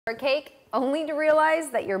For a cake, only to realize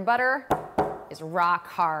that your butter is rock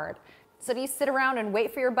hard. So do you sit around and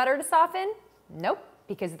wait for your butter to soften? Nope,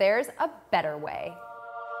 because there's a better way.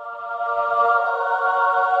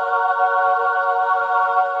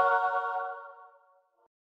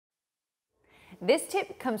 This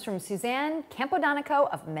tip comes from Suzanne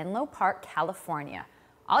Campodonico of Menlo Park, California.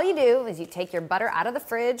 All you do is you take your butter out of the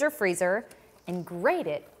fridge or freezer and grate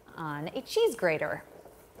it on a cheese grater,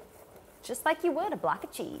 just like you would a block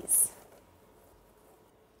of cheese.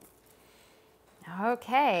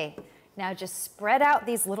 Okay, now just spread out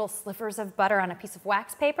these little slivers of butter on a piece of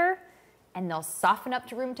wax paper and they'll soften up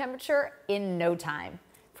to room temperature in no time.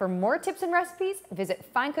 For more tips and recipes, visit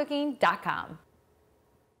finecooking.com.